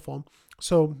order form.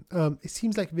 So it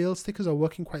seems like Vale stickers are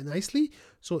working quite nicely.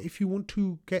 So if you want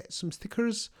to get some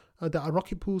stickers that are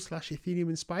Rocket Pool / Ethereum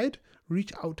inspired,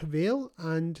 reach out to Vale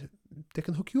and they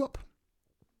can hook you up,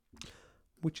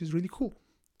 which is really cool.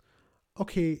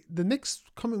 Okay, the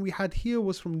next comment we had here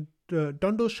was from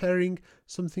Dondo sharing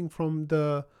something from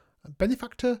the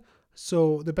benefactor.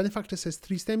 So the benefactor says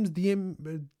 3 steps,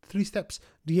 DM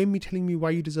me telling me why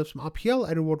you deserve some RPL.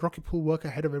 I reward Rocket Pool work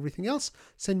ahead of everything else.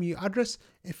 Send me your address.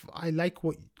 If I like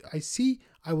what I see,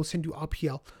 I will send you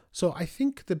RPL. So I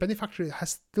think the benefactor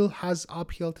still has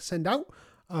RPL to send out.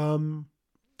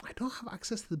 I don't have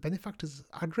access to the benefactor's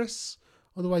address.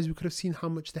 Otherwise, we could have seen how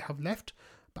much they have left.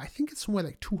 But I think it's somewhere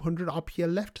like 200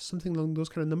 RPL left, something along those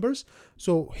kind of numbers.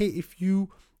 So, hey, if you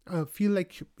feel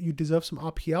like you deserve some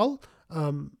RPL,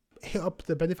 hit up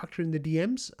the benefactor in the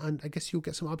DMs, and I guess you'll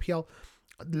get some RPL.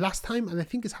 Last time, and I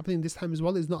think it's happening this time as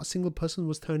well, is not a single person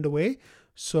was turned away.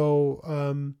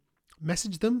 So,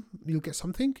 message them, you'll get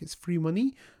something. It's free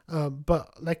money.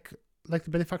 But like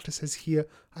the benefactor says here,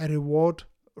 I reward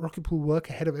Rocket Pool work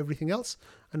ahead of everything else,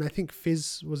 and I think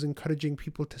Fizz was encouraging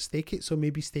people to stake it, so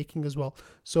maybe staking as well.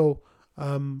 So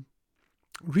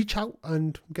reach out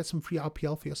and get some free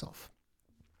RPL for yourself.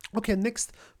 Okay,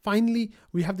 next, finally,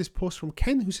 we have this post from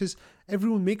Ken who says,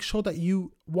 everyone make sure that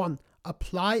you, 1,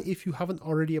 apply if you haven't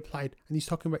already applied. And he's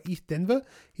talking about ETH Denver.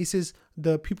 He says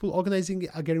the people organizing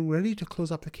it are getting ready to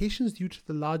close applications due to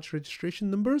the large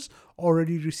registration numbers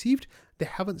already received. They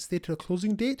haven't stated a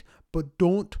closing date, but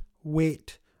don't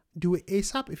wait. Do it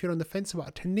ASAP if you're on the fence about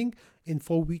attending in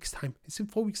 4 weeks' time. It's in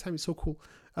 4 weeks' time. It's so cool.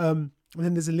 And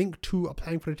then there's a link to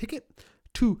applying for a ticket.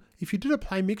 2, if you did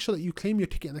apply, make sure that you claim your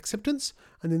ticket and acceptance.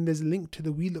 And then there's a link to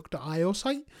the WeLook.io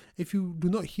site. If you do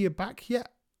not hear back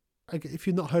yet, if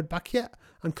you've not heard back yet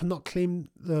and cannot claim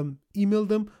them, email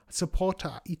them at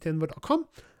support@ethdenver.com.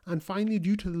 And finally,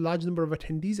 due to the large number of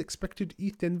attendees expected,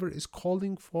 ETH Denver is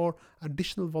calling for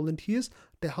additional volunteers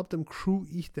to help them crew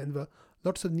ETH Denver.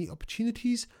 Lots of neat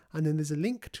opportunities. And then there's a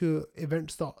link to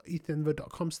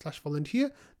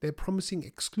events.ethdenver.com/volunteer. They're promising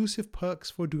exclusive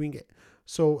perks for doing it.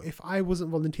 So if I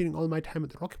wasn't volunteering all my time at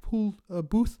the Rocket Pool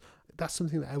booth, that's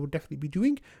something that I would definitely be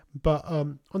doing. But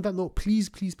on that note, please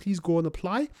go and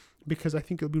apply, because I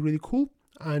think it'll be really cool.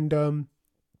 And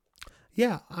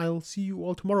yeah, I'll see you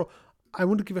all tomorrow. I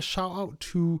want to give a shout out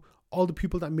to all the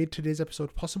people that made today's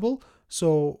episode possible.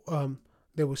 So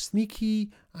there was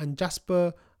Sneaky and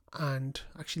Jasper, and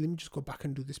actually let me just go back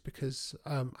and do this, because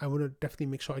I want to definitely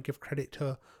make sure I give credit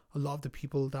to a lot of the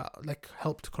people that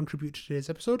helped contribute to today's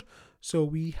episode. So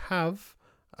we have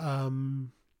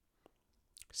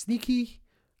Sneaky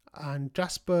and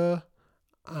Jasper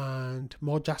and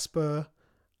more Jasper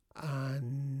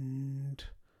and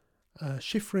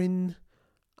Schifrin,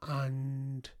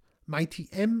 and Mighty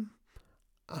M,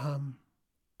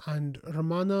 and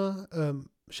Ramana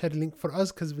shared a link for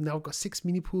us because we've now got 6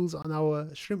 mini pools on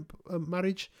our shrimp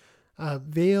marriage.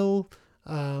 Vale,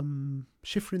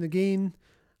 Schifrin again,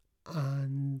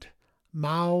 and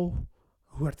Mao,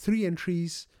 who had 3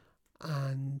 entries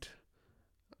and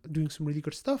doing some really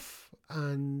good stuff,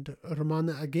 and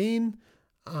Ramana again,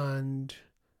 and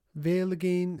Vale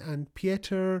again, and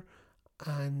Pieter,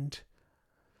 and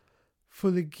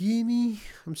Fuligini.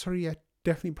 I'm sorry, I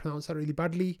definitely pronounced that really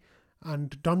badly. And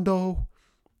Dondo,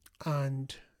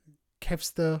 and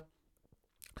Kevster,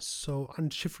 so,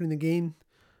 and Schifrin again,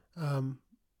 and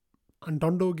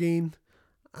Dondo again,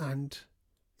 and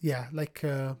yeah, like,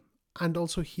 and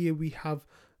also here we have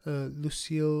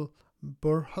Lucille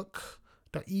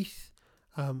Burhuck.eth.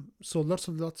 So lots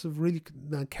of really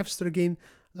Kevster again,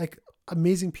 like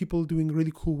amazing people doing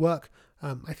really cool work.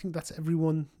 I think that's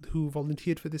everyone who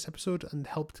volunteered for this episode and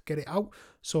helped get it out.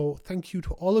 So thank you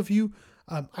to all of you.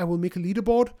 I will make a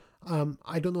leaderboard.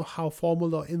 I don't know how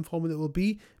formal or informal it will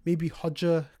be. Maybe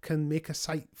Hodja can make a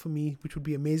site for me, which would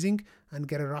be amazing, and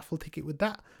get a raffle ticket with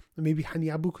that. And maybe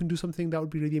Hani Abu can do something that would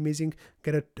be really amazing.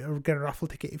 Get a raffle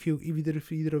ticket if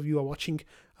either of you are watching.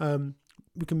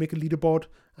 We can make a leaderboard,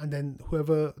 and then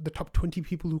whoever the top 20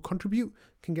 people who contribute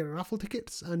can get raffle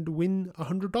tickets and win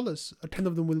 $100. 10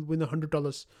 of them will win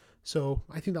 $100. So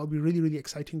I think that will be really, really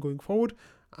exciting going forward.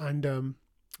 And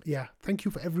yeah, thank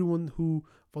you for everyone who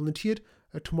volunteered.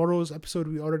 Tomorrow's episode,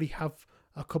 we already have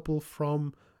a couple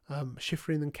from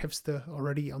Schifrin and Kevster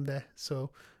already on there.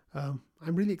 So I'm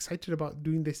really excited about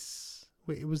doing this.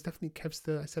 Wait, it was definitely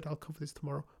Kevster. I said I'll cover this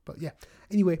tomorrow. But yeah,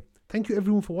 anyway, thank you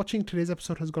everyone for watching. Today's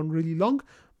episode has gone really long,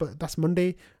 but that's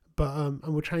Monday. But and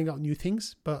we're trying out new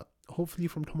things. But hopefully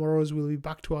from tomorrow's we'll be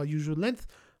back to our usual length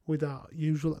with our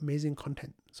usual amazing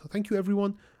content. So thank you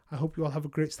everyone. I hope you all have a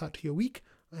great start to your week,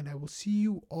 and I will see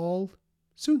you all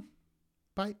soon.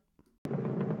 Bye.